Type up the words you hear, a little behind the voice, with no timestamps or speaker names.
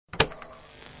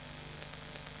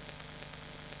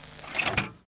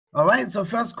All right. So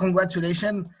first,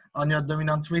 congratulations on your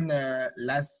dominant win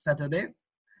last Saturday.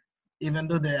 Even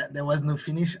though there was no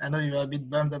finish, I know you were a bit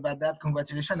bummed about that.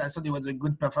 Congratulations. I thought it was a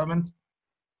good performance.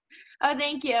 Oh,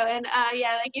 thank you. And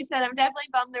yeah, like you said, I'm definitely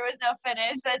bummed there was no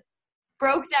finish. That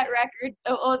broke that record.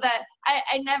 That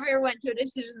I never went to a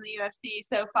decision in the UFC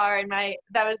so far, and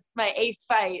that was my 8th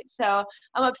fight. So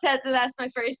I'm upset that that's my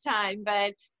first time,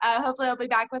 but hopefully I'll be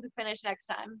back with a finish next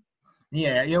time.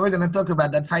 Yeah, we're gonna talk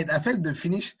about that fight. I felt the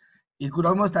finish. It could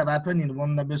almost have happened in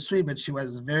round number 3, but she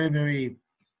was very, very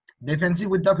defensive.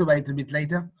 We'll talk about it a bit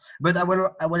later. But I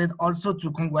wanted also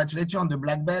to congratulate you on the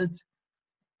black belt,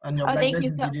 on your Oh, black thank belt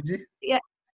you. in So BJJ. yeah,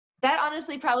 that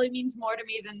honestly probably means more to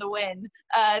me than the win.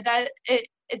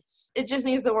 It just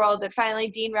means the world that finally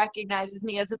Dean recognizes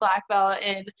me as a black belt,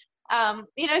 and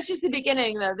it's just the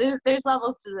beginning though. There's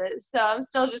levels to this, so I'm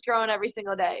still just growing every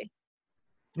single day.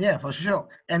 Yeah, for sure.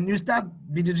 And you start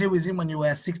BJJ with him when you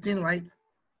were 16, right?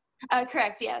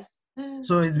 Correct, yes.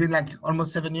 So it's been like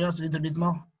almost 7 years, a little bit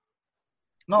more.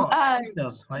 No, Uh, 8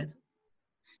 years, right?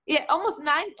 yeah, almost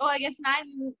 9. Well, I guess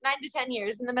 9 to 10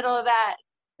 years in the middle of that.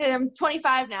 And I'm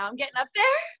 25 now. I'm getting up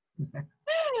there.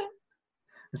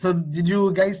 So did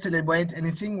you guys celebrate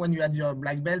anything when you had your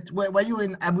black belt? Were you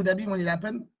in Abu Dhabi when it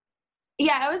happened?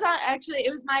 Yeah, I was actually,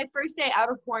 it was my first day out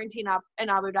of quarantine up in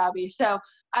Abu Dhabi. So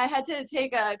I had to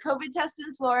take a COVID test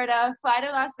in Florida, fly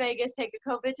to Las Vegas, take a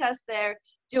COVID test there,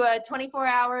 do a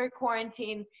 24-hour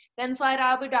quarantine, then fly to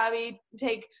Abu Dhabi,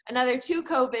 take another 2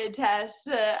 COVID tests,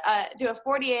 do a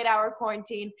 48-hour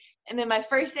quarantine. And then my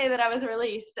first day that I was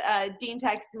released, Dean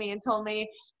texted me and told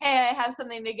me, hey, I have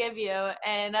something to give you.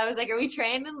 And I was like, are we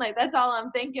training? Like, that's all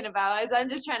I'm thinking about is I'm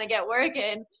just trying to get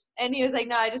working. And he was like,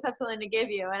 no, I just have something to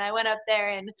give you. And I went up there,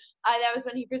 and that was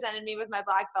when he presented me with my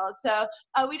black belt. So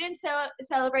we didn't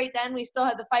celebrate then. We still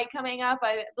had the fight coming up.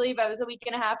 I believe I was a week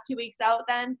and a half, 2 weeks out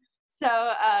then. So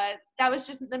that was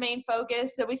just the main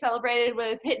focus. So we celebrated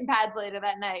with hitting pads later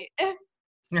that night.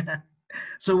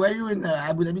 So were you in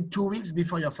Abu Dhabi 2 weeks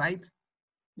before your fight?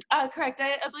 Correct.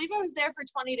 I believe I was there for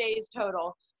 20 days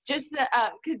total. Just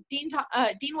because Dean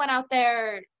went out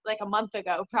there like a month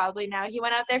ago, probably now. He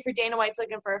went out there for Dana White's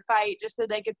looking for a fight, just so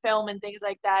they could film and things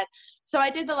like that. So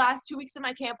I did the last 2 weeks of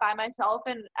my camp by myself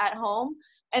and at home,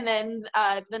 and then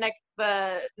the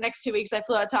next 2 weeks I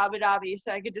flew out to Abu Dhabi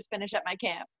so I could just finish up my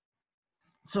camp.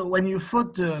 So when you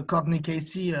fought Courtney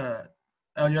Casey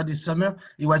earlier this summer,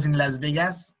 it was in Las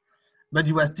Vegas, but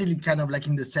you were still kind of like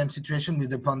in the same situation with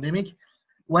the pandemic.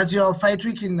 Was your fight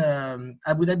week in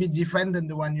Abu Dhabi different than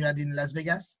the one you had in Las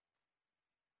Vegas?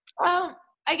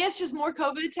 I guess just more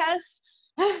COVID tests.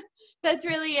 That's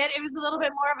really it. It was a little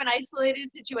bit more of an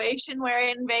isolated situation where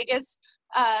in Vegas,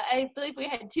 I believe we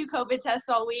had 2 COVID tests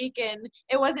all week, and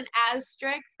it wasn't as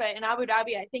strict. But in Abu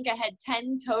Dhabi, I think I had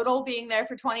 10 total being there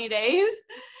for 20 days.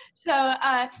 So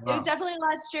it was definitely a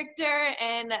lot stricter.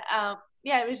 And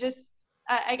yeah, it was just,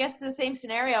 I guess, the same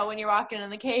scenario when you're walking in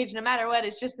the cage. No matter what,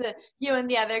 it's just you and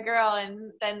the other girl.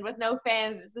 And then with no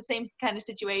fans, it's the same kind of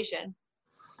situation.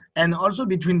 And also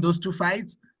between those 2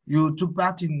 fights, you took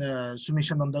part in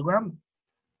Submission Underground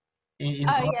in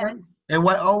Oh, yeah. Portland. And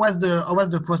how was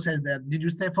the process there? Did you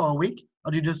stay for a week,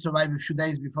 or did you just arrive a few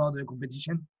days before the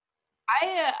competition?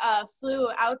 I flew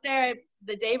out there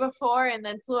the day before and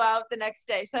then flew out the next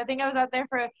day. So I think I was out there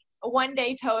for a 1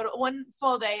 day total, 1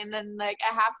 full day, and then like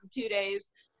a half of 2 days.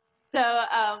 So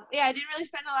yeah, I didn't really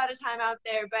spend a lot of time out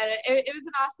there, but it was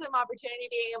an awesome opportunity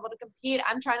being able to compete.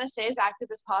 I'm trying to stay as active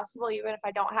as possible, even if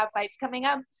I don't have fights coming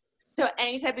up. So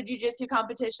any type of jiu-jitsu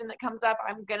competition that comes up,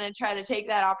 I'm gonna try to take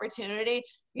that opportunity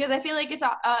because I feel like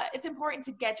it's important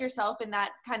to get yourself in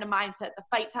that kind of mindset, the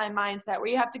fight time mindset, where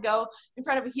you have to go in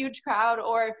front of a huge crowd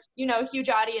or huge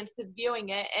audience that's viewing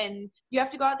it, and you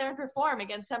have to go out there and perform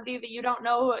against somebody that you don't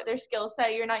know their skill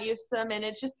set, you're not used to them, and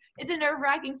it's a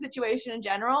nerve-wracking situation in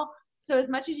general. So as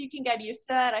much as you can get used to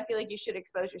that, I feel like you should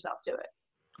expose yourself to it.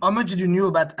 How much did you knew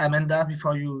about Amanda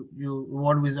before you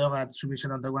rolled with her at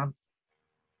Submission Underground?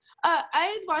 I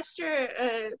had watched her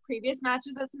previous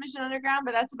matches at Submission Underground,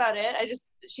 but that's about it.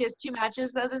 She has 2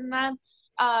 matches other than that.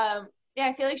 Yeah,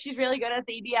 I feel like she's really good at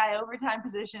the EBI overtime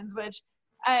positions, which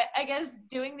I guess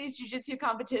doing these jiu-jitsu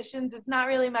competitions, it's not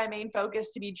really my main focus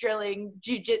to be drilling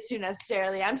jiu-jitsu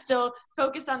necessarily. I'm still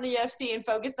focused on the UFC and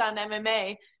focused on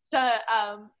MMA. So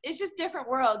it's just different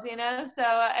worlds, So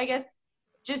I guess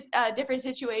just different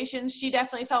situations. She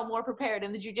definitely felt more prepared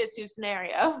in the jiu-jitsu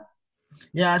scenario.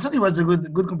 Yeah, I thought it was a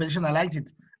good competition. I liked it.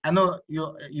 I know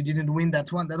you didn't win that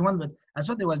one, but I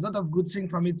thought there was a lot of good things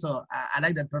from it. So I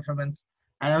like that performance.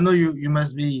 I know you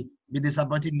must be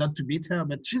disappointed not to beat her,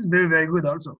 but she's very, very good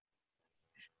also.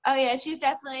 Oh yeah, she's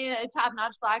definitely a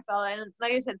top-notch black belt, and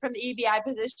like I said, from the EBI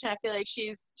position, I feel like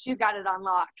she's got it on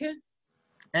lock.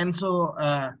 And so,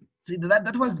 see,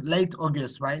 that was late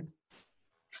August, right?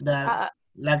 That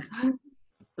Uh,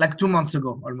 like 2 months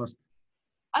ago almost.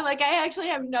 I'm like, I actually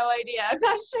have no idea. I'm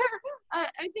not sure.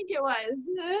 I think it was.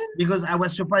 Because I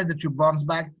was surprised that you bounced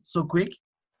back so quick.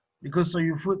 Because so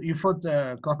you fought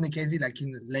Courtney Casey like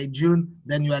in late June,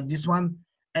 then you had this one,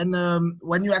 and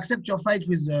when you accept your fight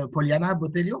with Poliana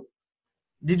Botelho,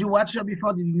 did you watch her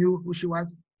before? Did you knew who she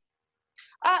was?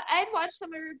 I'd watched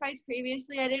some of her fights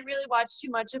previously. I didn't really watch too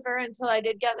much of her until I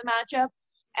did get the matchup,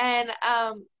 and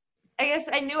I guess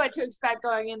I knew what to expect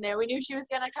going in there. We knew she was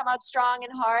going to come out strong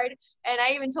and hard, and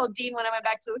I even told Dean when I went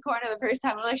back to the corner the first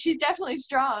time, I'm like, she's definitely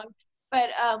strong, but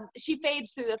she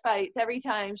fades through the fights every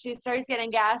time. She starts getting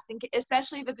gassed, and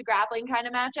especially if it's a grappling kind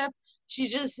of matchup, she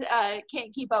just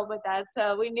can't keep up with that.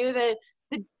 So we knew that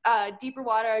the deeper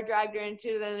water I dragged her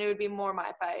into, then it would be more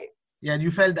my fight. Yeah,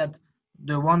 you felt that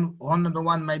the round number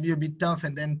one might be a bit tough,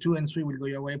 and then 2 and 3 will go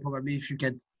your way probably if you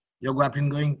get your grappling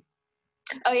going.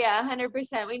 Oh yeah,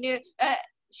 100%. We knew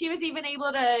she was even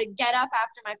able to get up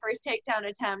after my first takedown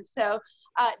attempt. So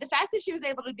the fact that she was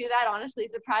able to do that honestly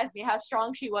surprised me how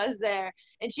strong she was there.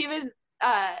 And she was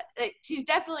she's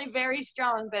definitely very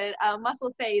strong, but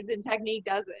muscle fades and technique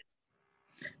doesn't.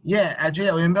 Yeah, actually,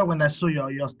 I remember when I saw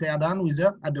your stare down with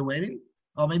her at the weigh-in,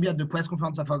 or maybe at the press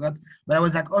conference, I forgot. But I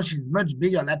was like, oh, she's much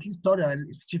bigger, at least taller.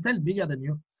 She felt bigger than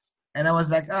you. And I was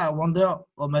like, I wonder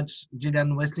how much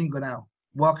Gillian Wrestling gonna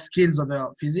work skills over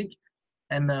physique.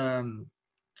 And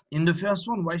in the first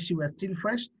one, while she was still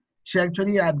fresh, she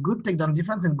actually had good takedown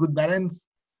defense and good balance.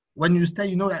 When you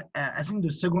stay, I think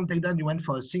the second takedown you went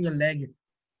for a single leg,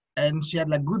 and she had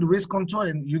like good wrist control,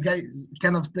 and you guys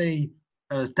kind of stay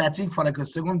static for like a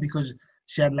second because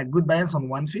she had like good balance on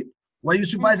one feet. Were you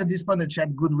surprised at this point that she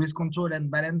had good wrist control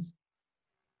and balance?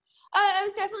 I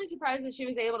was definitely surprised that she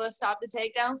was able to stop the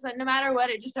takedowns, but no matter what,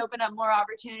 it just opened up more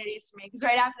opportunities for me. Because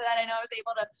right after that, I know I was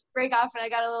able to break off, and I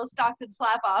got a little Stockton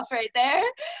slap off right there.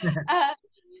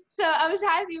 So I was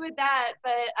happy with that.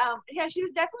 But yeah, she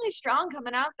was definitely strong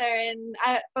coming out there,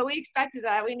 but we expected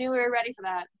that. We knew we were ready for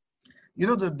that.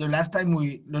 The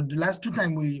last 2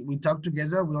 times we talked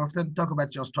together, we often talk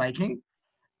about your striking,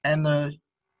 and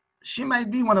she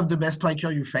might be one of the best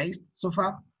strikers you faced so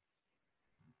far.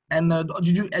 And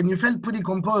you felt pretty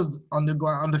composed on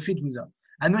the feet with her.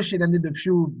 I know she landed a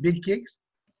few big kicks,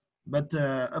 but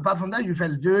apart from that, you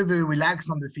felt very, very relaxed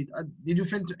on the feet. Did you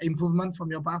feel improvement from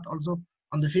your part also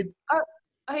on the feet?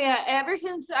 Oh yeah, ever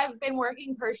since I've been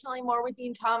working personally more with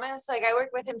Dean Thomas, like I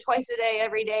work with him twice a day,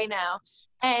 every day now.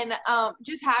 And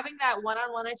just having that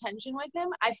one-on-one attention with him,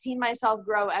 I've seen myself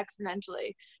grow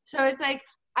exponentially. So it's like,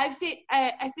 I feel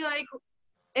like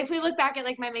if we look back at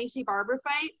like my Macy Barber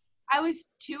fight, I was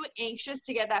too anxious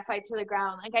to get that fight to the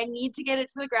ground. Like I need to get it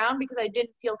to the ground because I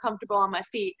didn't feel comfortable on my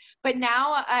feet. But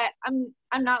now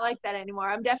I'm not like that anymore.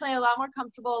 I'm definitely a lot more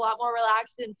comfortable, a lot more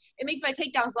relaxed, and it makes my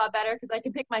takedowns a lot better because I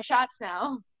can pick my shots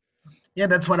now. Yeah,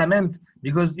 that's what I meant.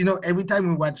 Because every time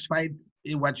we watch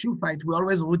you fight, we're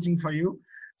always rooting for you.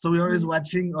 So we're always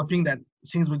watching, hoping that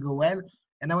things will go well.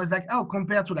 And I was like, oh,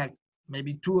 compared to like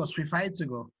maybe 2 or 3 fights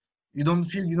ago, you don't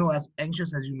feel as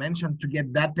anxious as you mentioned to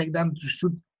get that takedown to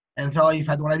shoot. And so if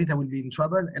I don't have it, I will be in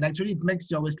trouble. And actually, it makes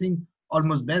your wrestling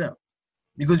almost better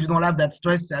because you don't have that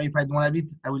stress. If I don't have it,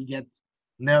 I will get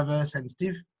nervous and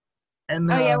stiff.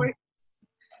 And Oh yeah,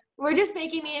 we're just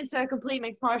making me into a complete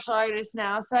mixed martial artist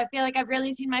now. So I feel like I've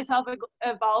really seen myself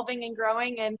evolving and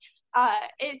growing, and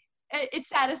it's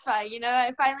satisfying.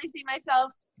 I finally see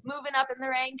myself moving up in the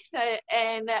ranks,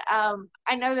 and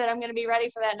I know that I'm going to be ready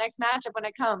for that next matchup when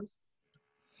it comes.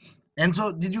 And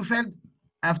so, did you feel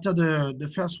after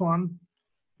the first one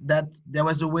that there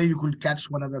was a way you could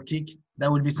catch one other kick?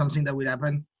 That would be something that would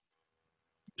happen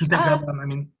to take her down. I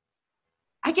mean,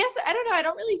 I guess I don't know. I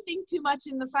don't really think too much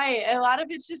in the fight. A lot of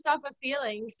it's just off of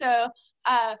feeling. So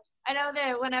I know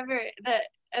that whenever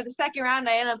the second round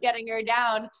I ended up getting her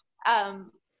down,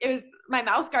 it was my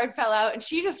mouth guard fell out, and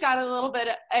she just got a little bit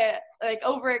like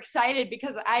overexcited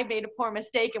because I made a poor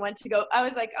mistake and went to go. I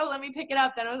was like, oh, let me pick it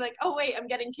up. Then I was like, oh wait, I'm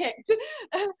getting kicked.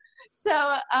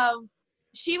 So I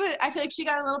feel like she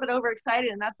got a little bit overexcited,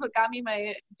 and that's what got me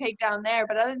my takedown there.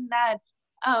 But other than that,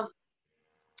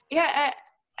 yeah,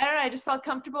 I don't know. I just felt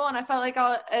comfortable, and I felt like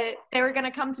they were gonna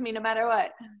come to me no matter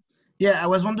what. Yeah, I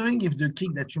was wondering if the kick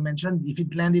that you mentioned, if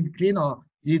it landed clean or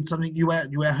did something you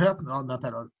were hurt or not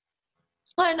at all.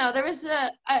 I know there was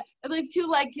I believe 2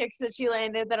 leg kicks that she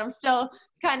landed that I'm still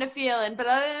kind of feeling, but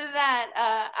other than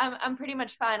that, I'm pretty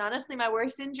much fine. Honestly, my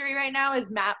worst injury right now is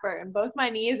mat burn. Both my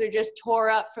knees are just tore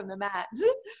up from the mat.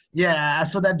 Yeah, I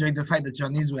saw that during the fight that your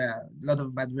knees were a lot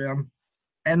of bad burn.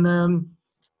 And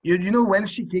you know when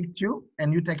she kicked you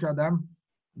and you take her down,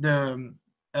 the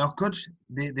her coach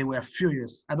they were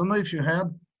furious. I don't know if you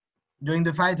heard during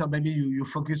the fight or maybe you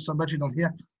focus so much you don't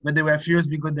hear, but they were furious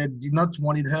because they did not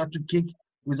wanted her to kick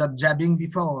without jabbing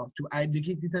before or to hide the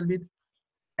kick a little bit.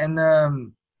 And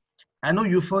I know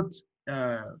you fought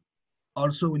uh,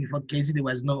 also when you fought Casey there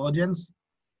was no audience.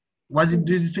 Was it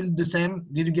did you feel the same?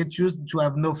 Did you get used to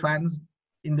have no fans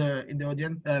in the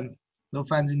audience? No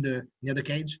fans in the near the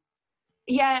cage?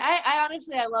 Yeah, I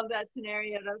honestly I love that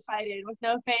scenario to fight in with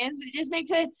no fans. It just makes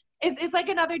it's like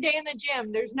another day in the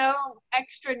gym. There's no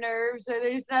extra nerves or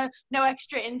there's no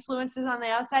extra influences on the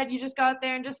outside. You just go out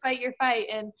there and just fight your fight.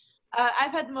 And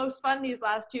I've had the most fun these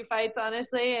last 2 fights,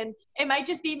 honestly. And it might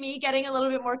just be me getting a little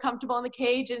bit more comfortable in the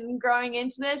cage and growing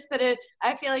into this. But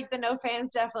I feel like the no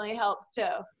fans definitely helps too.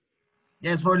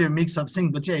 Yeah, it's probably a mix of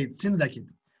things, but yeah, it seems like it.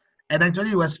 And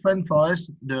actually, it was fun for us,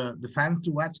 the fans,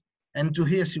 to watch and to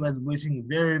hear she was voicing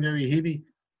very, very heavy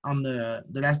on the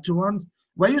last 2 rounds.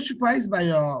 Were you surprised by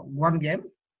your one game?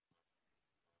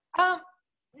 Um,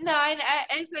 no,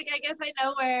 it's like I guess I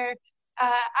know where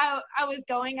I was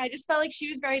going. I just felt like she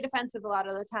was very defensive a lot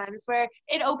of the times, where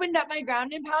it opened up my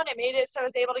ground and pound. It made it so I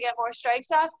was able to get more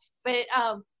strikes off. But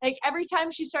like every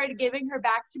time she started giving her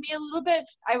back to me a little bit,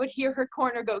 I would hear her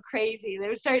corner go crazy. They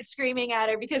would start screaming at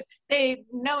her because they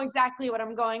know exactly what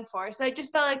I'm going for. So I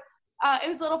just felt like it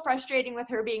was a little frustrating with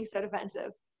her being so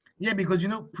defensive. Yeah, because you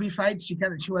know, pre-fight she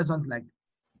wasn't like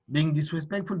being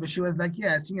disrespectful, but she was like,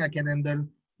 yeah, I think I can handle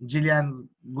Gillian's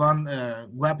one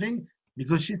grappling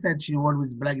because she said she won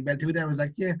with black belt with her. I was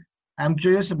like, yeah, I'm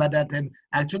curious about that. And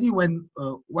actually, when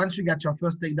once you got your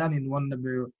first takedown in one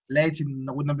number late in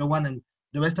round number one and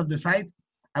the rest of the fight,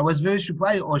 I was very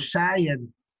surprised or shy and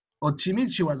or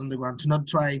timid she was on the ground to not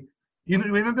try. You know,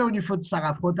 remember when you fought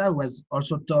Sarah Frota, who was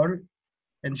also tall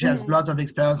and she has a Mhm. lot of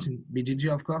experience in BJJ,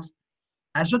 of course.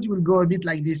 I thought it would go a bit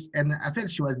like this, and I felt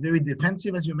she was very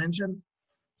defensive, as you mentioned.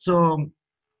 So,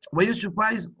 were you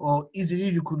surprised or easily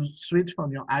you could switch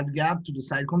from your half guard to the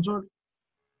side control?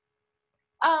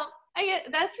 I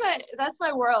get that's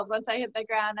my world. Once I hit the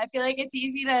ground, I feel like it's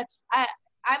easy to.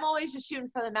 I'm always just shooting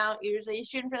for the mount. Usually,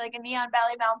 shooting for like a knee on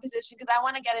belly mount position because I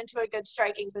want to get into a good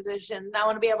striking position. I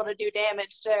want to be able to do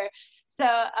damage to her. So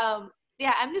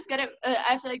yeah, I'm just good at.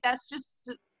 I feel like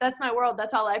that's my world.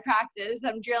 That's all I practice.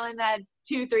 I'm drilling that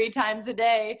 2-3 times a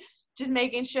day, just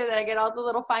making sure that I get all the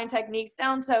little fine techniques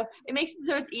down. So it makes it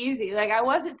so it's easy. Like I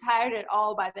wasn't tired at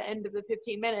all by the end of the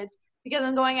 15 minutes because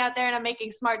I'm going out there and I'm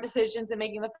making smart decisions and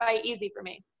making the fight easy for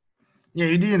me. Yeah,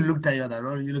 you didn't look tired at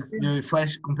all. You look very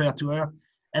fresh compared to her.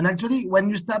 And actually, when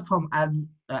you start from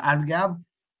half guard,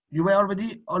 you were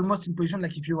already almost in position,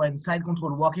 like if you were in side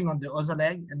control, walking on the other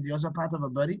leg and the other part of the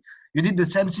body. You did the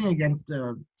same thing against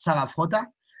Sarah Frota.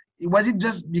 Was it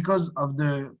just because of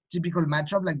the typical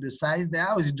matchup, like the size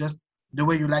there, or is it just the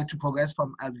way you like to progress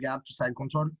from half guard to side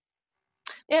control?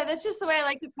 Yeah, that's just the way I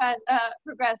like to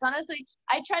progress. Honestly,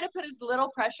 I try to put as little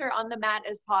pressure on the mat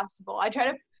as possible. I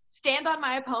try to stand on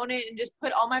my opponent and just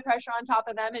put all my pressure on top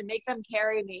of them and make them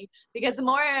carry me. Because the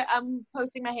more I'm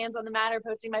posting my hands on the mat or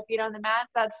posting my feet on the mat,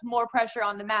 that's more pressure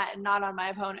on the mat and not on my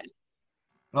opponent.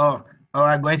 Oh,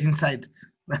 great insight.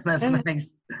 That's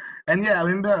nice. And yeah, I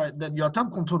remember that your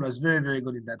top control was very, very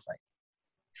good in that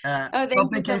fight. Oh, thank you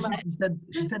Courtney so Casey, much.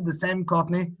 she said the same,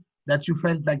 Courtney, that you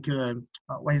felt like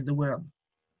what is the word?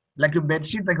 Like a bed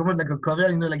sheet, like almost like a cover,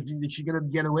 you know, like she cannot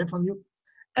get away from you.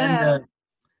 And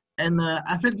Uh,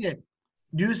 I felt yeah.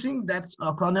 Do you think that's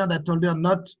a corner that told her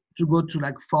not to go to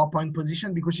like 4 point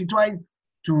position because she tried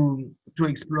to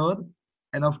explode,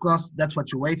 and of course that's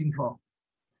what you're waiting for.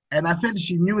 And I felt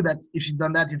she knew that if she'd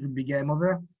done that, it would be game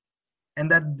over. And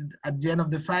that at the end of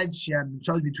the fight, she had the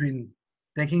choice between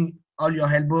taking all your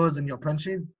elbows and your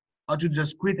punches or to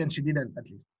just quit, and she didn't at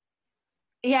least.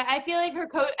 Yeah, I feel like her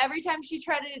coach, every time she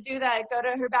tried to do that, go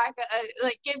to her back,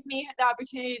 like give me the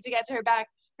opportunity to get to her back,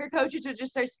 her coaches would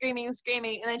just start screaming and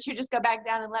screaming, and then she'd just go back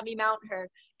down and let me mount her.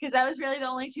 Because that was really the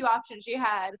only 2 options she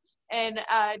had. And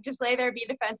just lay there, be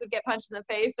defensive, get punched in the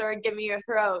face, or give me your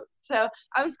throat. So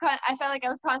I felt like I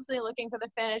was constantly looking for the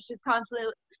finish, just constantly.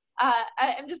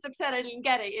 I'm just upset I didn't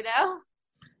get it, you know?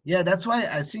 Yeah, that's why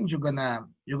I think you're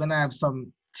gonna have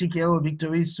some TKO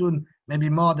victories soon, maybe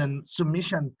more than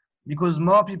submission, because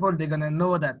more people they're gonna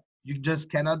know that you just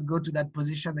cannot go to that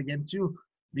position against you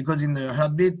because in the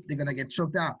heartbeat they're gonna get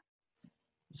choked out.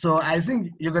 So I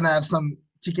think you're gonna have some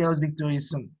TKO's victory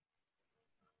soon?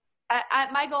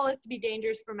 My goal is to be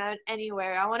dangerous from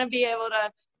anywhere. I want to be able to,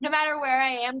 no matter where I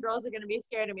am, girls are going to be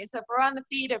scared of me. So if we're on the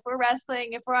feet, if we're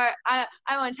wrestling, if I'm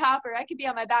on top, or I could be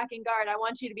on my back and guard, I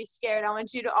want you to be scared. I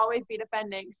want you to always be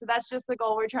defending. So that's just the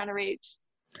goal we're trying to reach.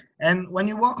 And when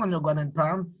you work on your ground and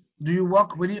pound, do you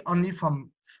work really only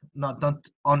from, not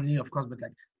only, of course, but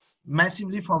like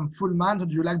massively from full mount, or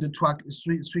do you like the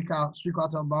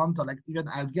three-quarter mount, or like even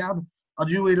half guard? Or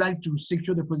do you really like to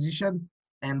secure the position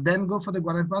and then go for the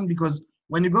ground and pound? Because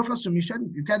when you go for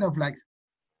submission, you kind of like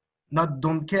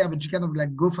don't care, but you kind of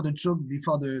like go for the choke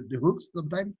before the hooks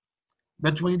sometimes.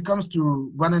 But when it comes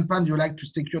to ground and pound, you like to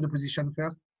secure the position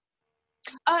first.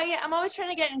 Yeah, I'm always trying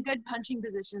to get in good punching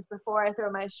positions before I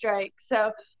throw my strike.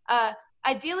 So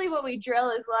ideally what we drill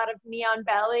is a lot of knee on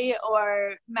belly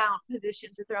or mount position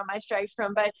to throw my strikes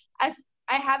from. But I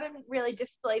haven't really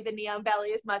displayed the knee on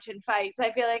belly as much in fights.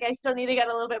 I feel like I still need to get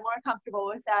a little bit more comfortable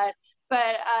with that.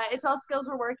 But it's all skills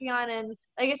we're working on. And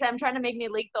like I said, I'm trying to make me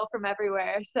lethal from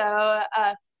everywhere. So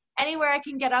anywhere I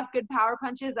can get off good power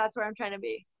punches, that's where I'm trying to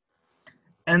be.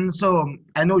 And so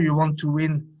I know you want to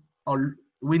win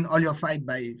all your fight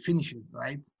by finishes,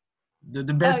 right? The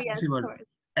best possible.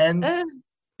 And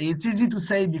it's easy to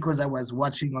say because I was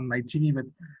watching on my TV, but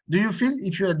do you feel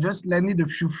if you had just landed a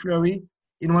few flurry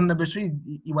in one number 3,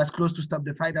 he was close to stop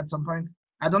the fight at some point?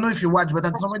 I don't know if you watched, but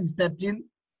at some point he stepped in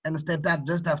and stepped out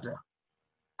just after.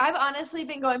 I've honestly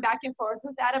been going back and forth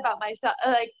with that about myself.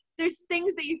 Like, there's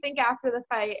things that you think after the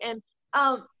fight, and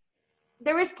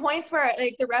there was points where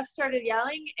like the ref started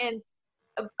yelling, and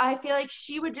I feel like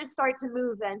she would just start to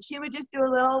move then. She would just do a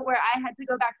little where I had to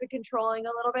go back to controlling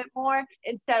a little bit more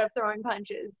instead of throwing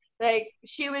punches. Like,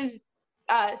 she was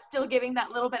still giving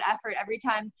that little bit effort every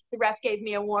time the ref gave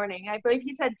me a warning. I believe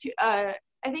he said I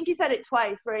think he said it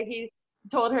twice where he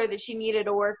told her that she needed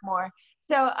to work more.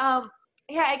 So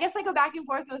yeah, I guess I go back and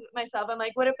forth with myself. I'm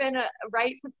like, would it have been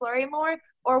right to flurry more,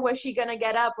 or was she gonna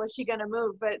get up? Was she gonna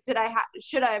move? But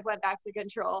should I have went back to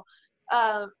control?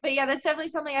 But yeah, that's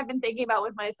definitely something I've been thinking about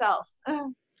with myself.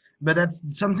 But that's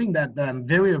something that I'm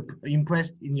very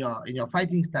impressed in your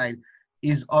fighting style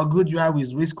is how good you are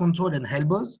with wrist control and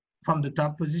elbows from the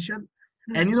top position.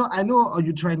 And you know, I know how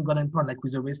you train ground and pound, like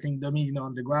with a wrestling dummy, you know,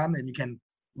 on the ground, and you can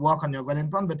work on your ground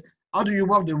and pound. But how do you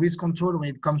work the wrist control when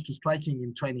it comes to striking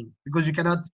in training? Because you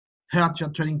cannot hurt your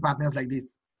training partners like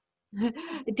this.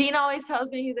 Dean always tells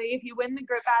me, he's like, if you win the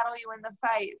grip battle, you win the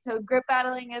fight. So grip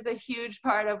battling is a huge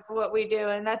part of what we do,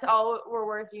 and that's all we're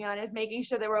working on, is making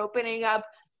sure that we're opening up.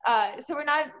 So we're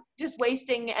not just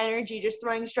wasting energy, just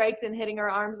throwing strikes and hitting our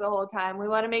arms the whole time. We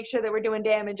want to make sure that we're doing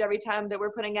damage every time that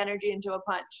we're putting energy into a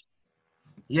punch.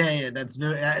 Yeah, that's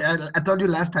very. I told you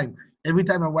last time. Every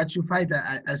time I watch you fight,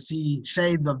 I see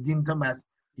shades of Dean Thomas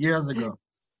years ago.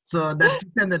 So that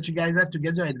system that you guys have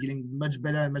together is getting much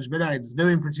better and much better. It's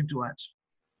very impressive to watch.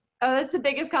 Oh, that's the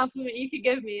biggest compliment you could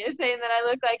give me, is saying that I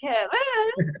look like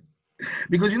him.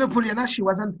 Because, you know, Poliana, she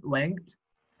wasn't ranked,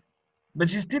 but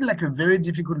she's still like a very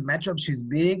difficult matchup. She's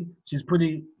big. She's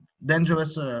pretty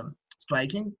dangerous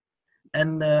striking.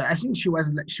 And I think she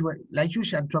was like you,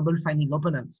 she had trouble finding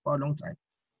opponents for a long time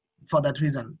for that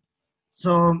reason.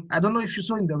 So I don't know if you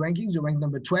saw in the rankings, you ranked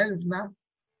number 12 now.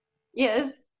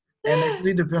 Yes. And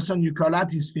actually the person you call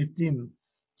out is 15.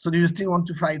 So do you still want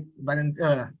to fight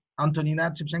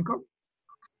Antonina Shevchenko?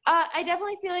 I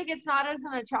definitely feel like it's not as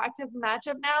an attractive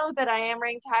matchup now that I am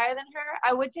ranked higher than her.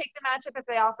 I would take the matchup if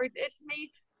they offered it to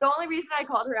me. The only reason I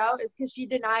called her out is because she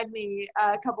denied me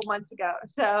a couple months ago.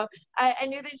 So I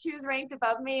knew that she was ranked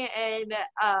above me, and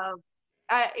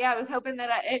I was hoping that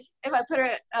if I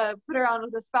put her on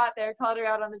with a spot there, called her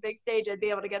out on the big stage, I'd be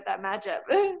able to get that matchup.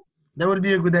 That would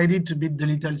be a good idea to beat the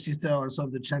little sister also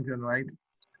of the champion, right?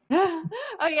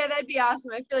 Oh yeah, that'd be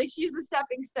awesome. I feel like she's the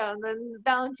stepping stone, then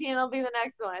Valentina will be the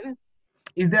next one.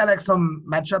 Is there like some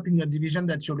matchup in your division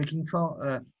that you're looking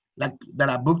for, like that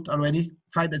are booked already,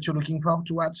 fight that you're looking for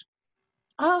to watch?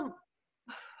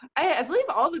 I believe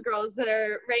all the girls that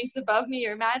are ranked above me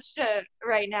are matched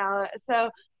right now. So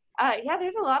yeah,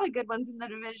 there's a lot of good ones in the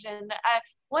division.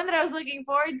 One that I was looking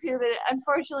forward to that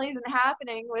unfortunately isn't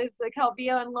happening was the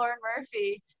Calvillo and Lauren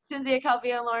Murphy. Cynthia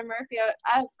Calvillo and Lauren Murphy.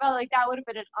 I felt like that would have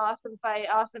been an awesome fight,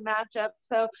 awesome matchup.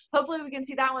 So hopefully we can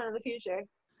see that one in the future.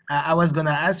 I was going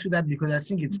to ask you that because I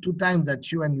think it's 2 times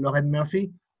that you and Lauren Murphy,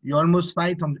 you almost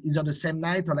fight on either the same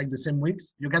night or like the same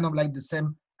weeks. You kind of like the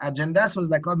same agenda. So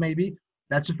it's like, oh, maybe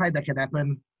that's a fight that can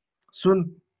happen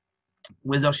soon,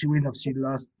 whether she wins or she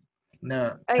lost.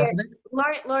 No, Saturday?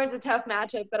 Lauren's a tough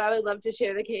matchup, but I would love to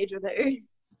share the cage with her.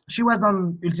 She was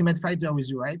on Ultimate Fighter with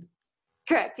you, right?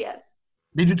 Correct, yes.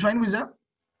 Did you train with her?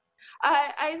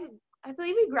 I I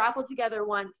believe we grappled together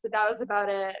once, but that was about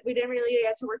it. We didn't really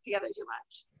get to work together too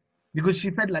much. Because she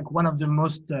felt like one of the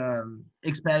most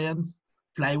experienced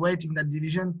flyweight in that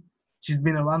division. She's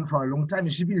been around for a long time,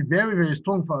 and she feels very, very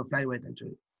strong for a flyweight,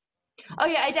 actually. Oh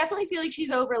yeah, I definitely feel like she's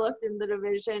overlooked in the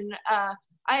division.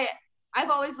 I've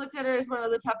always looked at her as one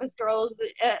of the toughest girls,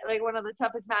 like one of the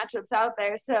toughest matchups out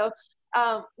there. So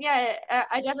yeah,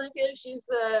 I definitely feel like she's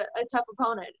a tough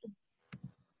opponent.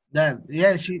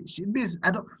 Yeah, she is.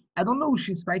 I don't know who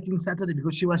she's fighting Saturday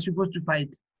because she was supposed to fight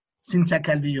Cynthia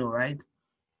Calvillo, right?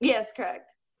 Yes, correct.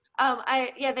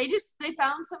 They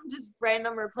found some just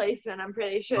random replacement. I'm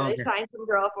pretty sure they Okay. signed some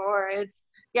girl for her.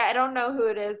 I don't know who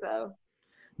it is though.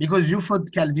 Because you fought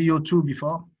Calvillo too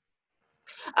before.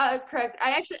 Correct.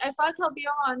 I fought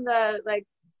Calvillo on the like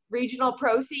regional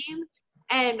pro scene,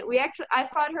 and I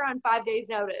fought her on 5 days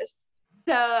notice.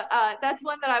 So that's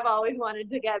one that I've always wanted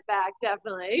to get back,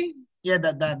 definitely. Yeah,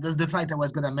 that's the fight I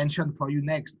was gonna mention for you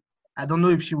next. I don't know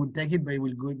if she would take it, but it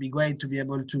will be great to be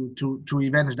able to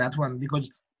revenge that one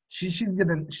because she's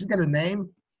got a name,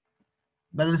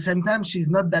 but at the same time she's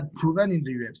not that proven in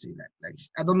the UFC. Like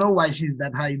I don't know why she's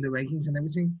that high in the rankings and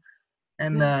everything.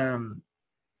 And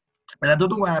I don't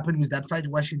know what happened with that fight,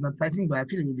 why she's not fighting, but I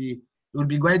feel it would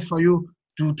be great for you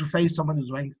to face someone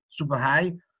who's ranked super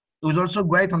high. It was also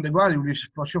great on the ground. It will be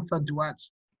for sure fun to watch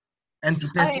and to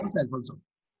test yourself also.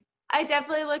 I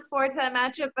definitely look forward to that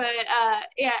matchup, but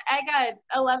yeah, I got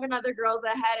 11 other girls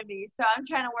ahead of me, so I'm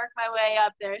trying to work my way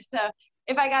up there. So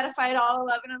if I got to fight all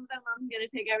 11 of them, I'm going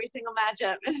to take every single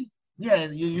matchup. Yeah,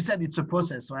 you said it's a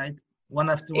process, right? One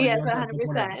after one. Yes,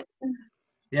 100%.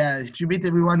 Yeah, if you beat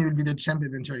everyone, you will be the champ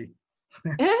eventually.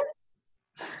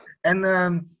 And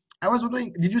I was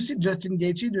wondering, did you see Justin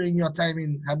Gaethje during your time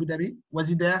in Abu Dhabi? Was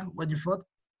he there when you fought?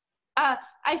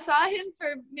 I saw him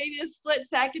for maybe a split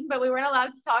second, but we weren't allowed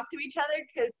to talk to each other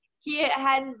because he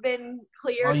hadn't been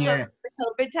cleared from the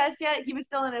COVID test yet. He was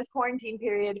still in his quarantine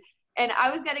period. And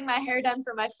I was getting my hair done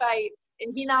for my fight,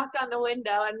 and he knocked on the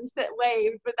window and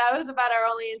waved, but that was about our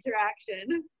only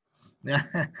interaction. Yeah.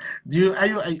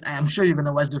 I'm sure you're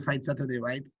gonna watch the fight Saturday,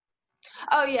 right?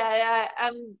 Oh yeah.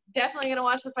 I'm definitely gonna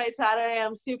watch the fight Saturday.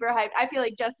 I'm super hyped. I feel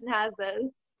like Justin has this.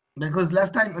 Because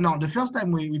the first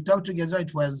time we talked together,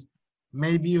 it was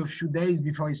maybe a few days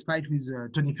before his fight with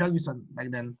Tony Ferguson back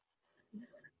then.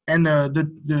 And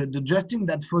the Justin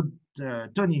that fought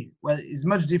Tony is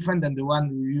much different than the one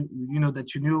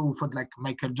that you knew who fought like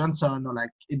Michael Johnson or like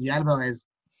Eddie Alvarez.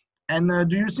 And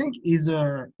do you think his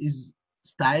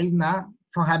style now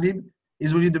for Habib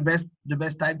is really the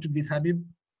best time to beat Habib?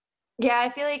 Yeah, I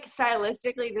feel like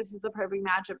stylistically this is the perfect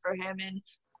matchup for him. And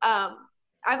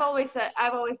I've always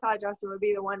thought Justin would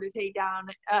be the one to take down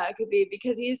Khabib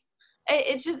because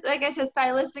it's just like I said,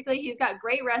 stylistically he's got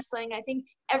great wrestling. I think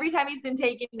every time he's been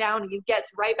taken down, he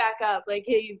gets right back up. Like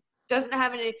he doesn't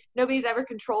have nobody's ever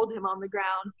controlled him on the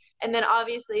ground. And then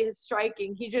obviously his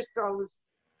striking, he just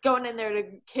going in there to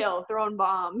kill, throwing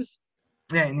bombs.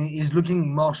 Yeah, and he's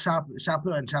looking sharper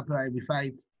and sharper every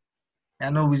fight. I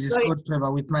know with his coach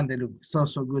Trevor Whitman, they look so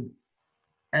good.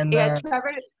 And yeah,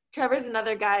 Trevor's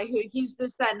another guy who he's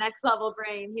just that next level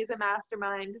brain. He's a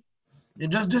mastermind.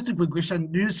 Just a quick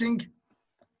question. Do you think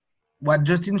what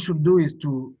Justin should do is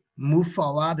to move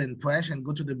forward and push and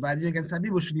go to the body against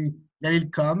Habib, or should he let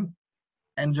it come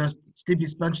and just slip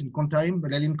his punch and counter him,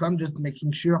 but let him come, just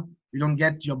making sure you don't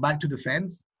get your back to the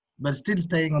fence, but still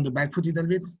staying on the back foot a little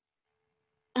bit?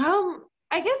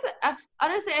 I guess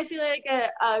honestly, I feel like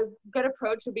a good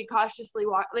approach would be cautiously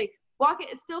walk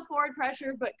it, still forward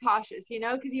pressure, but cautious,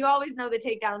 because you always know the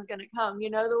takedown's going to come. You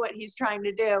know what he's trying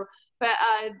to do, but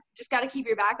just got to keep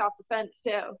your back off the fence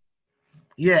too.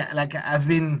 Yeah, like I've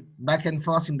been back and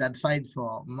forth in that fight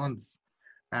for months.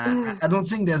 I don't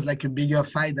think there's like a bigger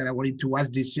fight that I wanted to watch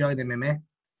this year in MMA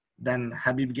than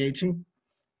Habib Gaethje.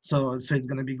 So it's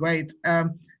gonna be great.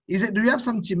 Do you have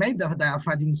some teammates that are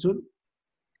fighting soon?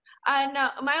 No,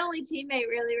 my only teammate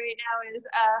really right now is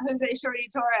Jose Shorty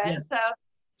Torres. Yeah. So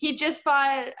he just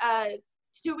fought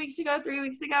 3 weeks ago,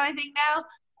 I think now.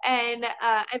 And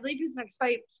I believe his next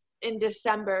fight in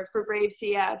December for Brave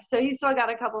CF. So he's still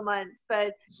got a couple months.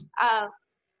 But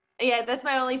yeah, that's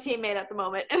my only teammate at the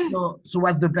moment. So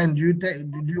what's the plan? Do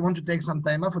you want to take some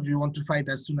time off, or do you want to fight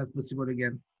as soon as possible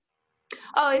again?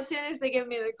 Oh, as soon as they give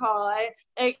me the call.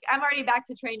 I'm already back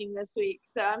to training this week.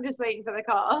 So I'm just waiting for the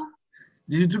call.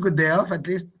 Did you took a day off, at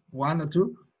least one or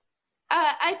two?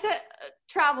 I took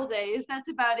travel days. That's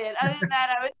about it. Other than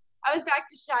that, I was back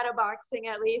to shadow boxing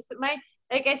at least.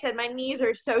 Like I said, my knees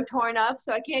are so torn up,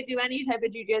 so I can't do any type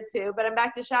of jiu-jitsu. But I'm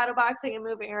back to shadow boxing and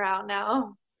moving around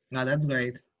now. No, that's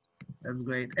great. That's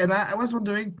great. And I was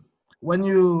wondering, when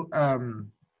you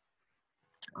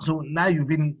So now you've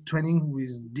been training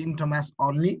with Dean Thomas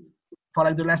only for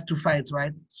like the last two fights,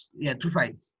 right? Yeah, two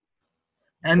fights.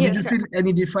 And Yeah, did you correct. feel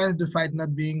any difference, the fight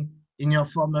not being in your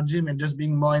former gym and just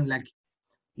being more in like,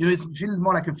 it feels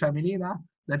more like a family now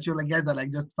that you're like guys are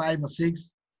like just 5 or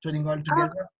 6 training all Um,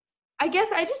 together? I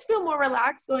guess I just feel more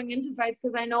relaxed going into fights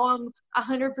because I know I'm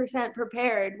 100%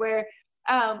 prepared. Where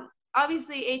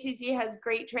obviously ATT has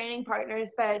great training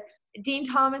partners, but Dean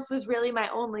Thomas was really my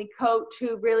only coach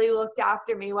who really looked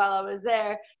after me while I was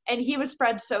there, and he was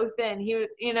spread so thin.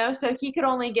 So he could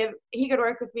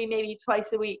work with me maybe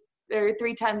twice a week or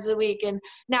 3 times a week, and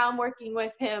now I'm working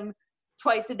with him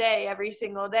twice a day, every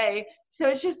single day. So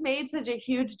it's just made such a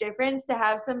huge difference to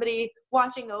have somebody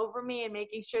watching over me and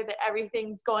making sure that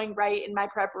everything's going right in my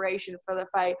preparation for the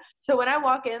fight. So when I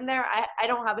walk in there, I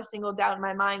don't have a single doubt in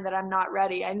my mind that I'm not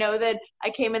ready. I know that I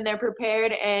came in there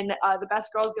prepared, and the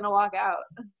best girl's going to walk out.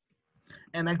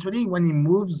 And actually, when he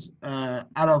moves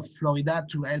out of Florida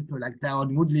to help like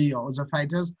Tyron Woodley or other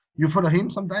fighters, you follow him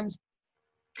sometimes?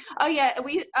 Oh yeah,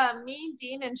 me,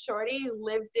 Dean, and Shorty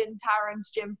lived in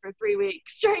Tyron's gym for 3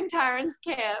 weeks during Tyron's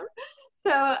camp.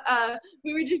 So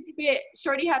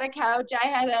Shorty had a couch, I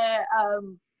had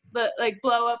like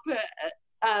blow up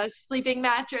sleeping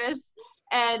mattress,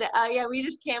 and yeah, we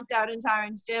just camped out in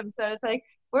Tyron's gym. So it's like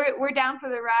we're down for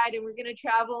the ride, and we're gonna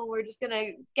travel, and we're just gonna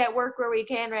get work where we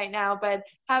can right now. But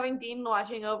having Dean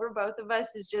watching over both of us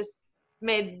has just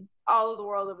made all of the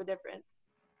world of a difference.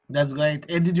 That's great.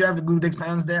 And did you have a good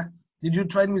experience there? Did you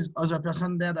train with other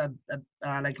person there that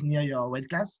are like near your weight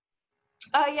class?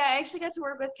 Yeah, I actually got to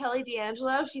work with Kelly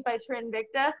D'Angelo. She fights for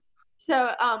Invicta.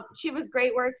 So she was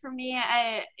great work for me.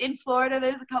 In Florida,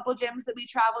 there's a couple gyms that we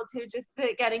travel to just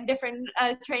to getting different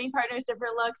training partners,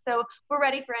 different looks. So we're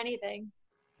ready for anything.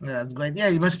 Yeah, that's great. Yeah,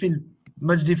 it must feel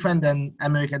much different than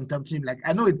American Top Team. Like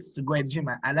I know it's a great gym.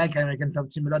 I like American Top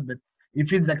Team a lot, but it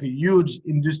feels like a huge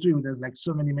industry where there's like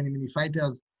so many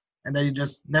fighters, and then you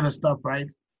just never stop, right?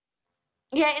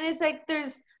 Yeah, and it's like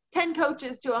there's 10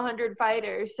 coaches to 100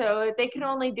 fighters, so they can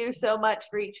only do so much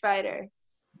for each fighter.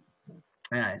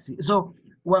 Yeah, I see. So,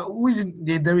 well, who is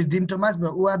there is Dean Thomas,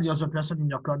 but who are the other person in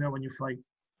your corner when you fight?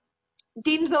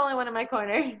 Dean's the only one in my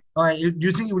corner. All right, do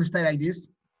you think he will stay like this?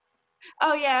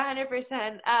 Oh yeah,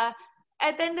 100%.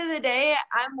 At the end of the day,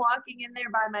 I'm walking in there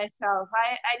by myself.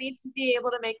 I need to be able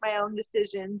to make my own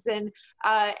decisions, and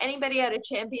anybody at a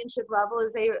championship level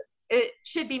it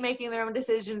should be making their own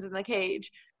decisions in the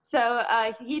cage. So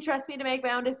he trusts me to make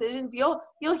my own decisions. You'll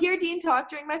hear Dean talk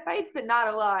during my fights, but not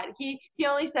a lot. He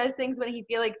only says things when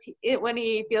when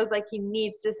he feels like he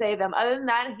needs to say them. Other than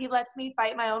that, he lets me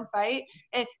fight my own fight.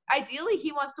 And ideally,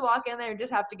 he wants to walk in there and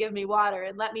just have to give me water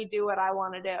and let me do what I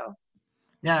want to do.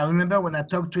 Yeah, I remember when I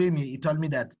talked to him, he told me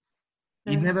that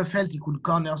he never felt he could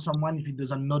corner someone if he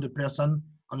doesn't know the person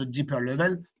on a deeper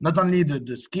level. Not only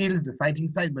the skill, the fighting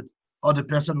style, but or the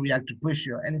person react to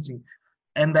pressure, anything.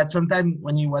 And that sometimes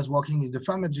when he was working with the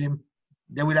farmer gym,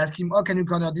 they will ask him, "Oh, can you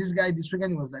corner this guy this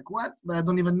weekend?" He was like, "What? But I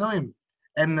don't even know him."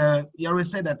 And he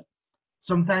always said that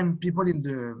sometimes people in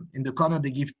the corner they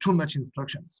give too much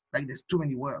instructions, like there's too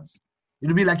many words.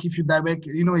 It'll be like if you direct,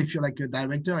 if you're like a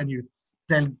director and you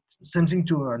tell something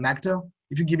to an actor,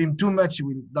 if you give him too much, he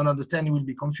will don't understand, he will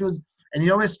be confused. And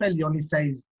he always felt he only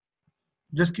says,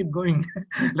 just keep going,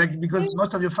 like because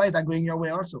most of your fights are going your way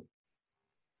also.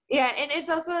 Yeah, and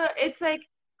it's like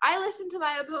I listen to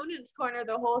my opponent's corner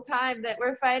the whole time that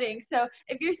we're fighting. So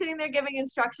if you're sitting there giving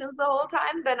instructions the whole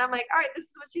time, then I'm like, all right, this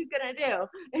is what she's gonna do.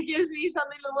 It gives me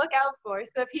something to look out for.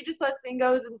 So if he just lets me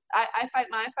go and I fight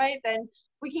my fight, then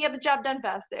we can get the job done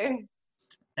faster.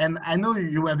 And I know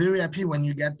you were very happy when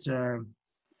you got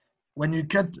when you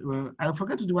cut. I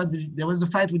forgot to do what there was a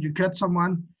fight where you cut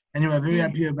someone, and you were very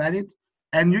happy about it.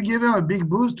 And you gave her a big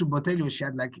boost to Botelho. She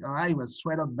had like her eye was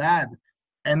sweat up bad,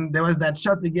 and there was that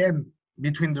shot again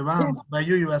between the rounds. But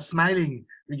you were smiling.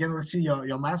 We can see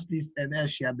your masterpiece, and there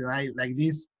she had the eye like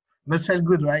this. Must felt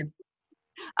good, right?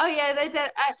 Oh yeah, that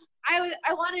did.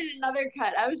 I wanted another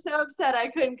cut. I was so upset I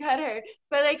couldn't cut her.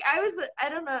 But like I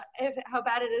don't know how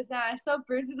bad it is now. I still have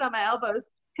bruises on my elbows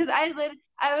because I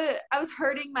was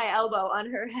hurting my elbow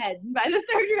on her head by the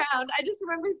third round. I just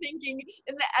remember thinking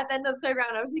at the end of the third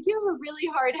round, I was like, you have a really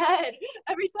hard head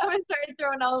every time I started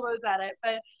throwing elbows at it.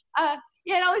 But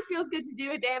yeah, it always feels good to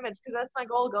do a damage because that's my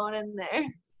goal going in there.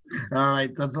 All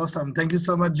right, that's awesome. Thank you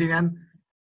so much, Gillian.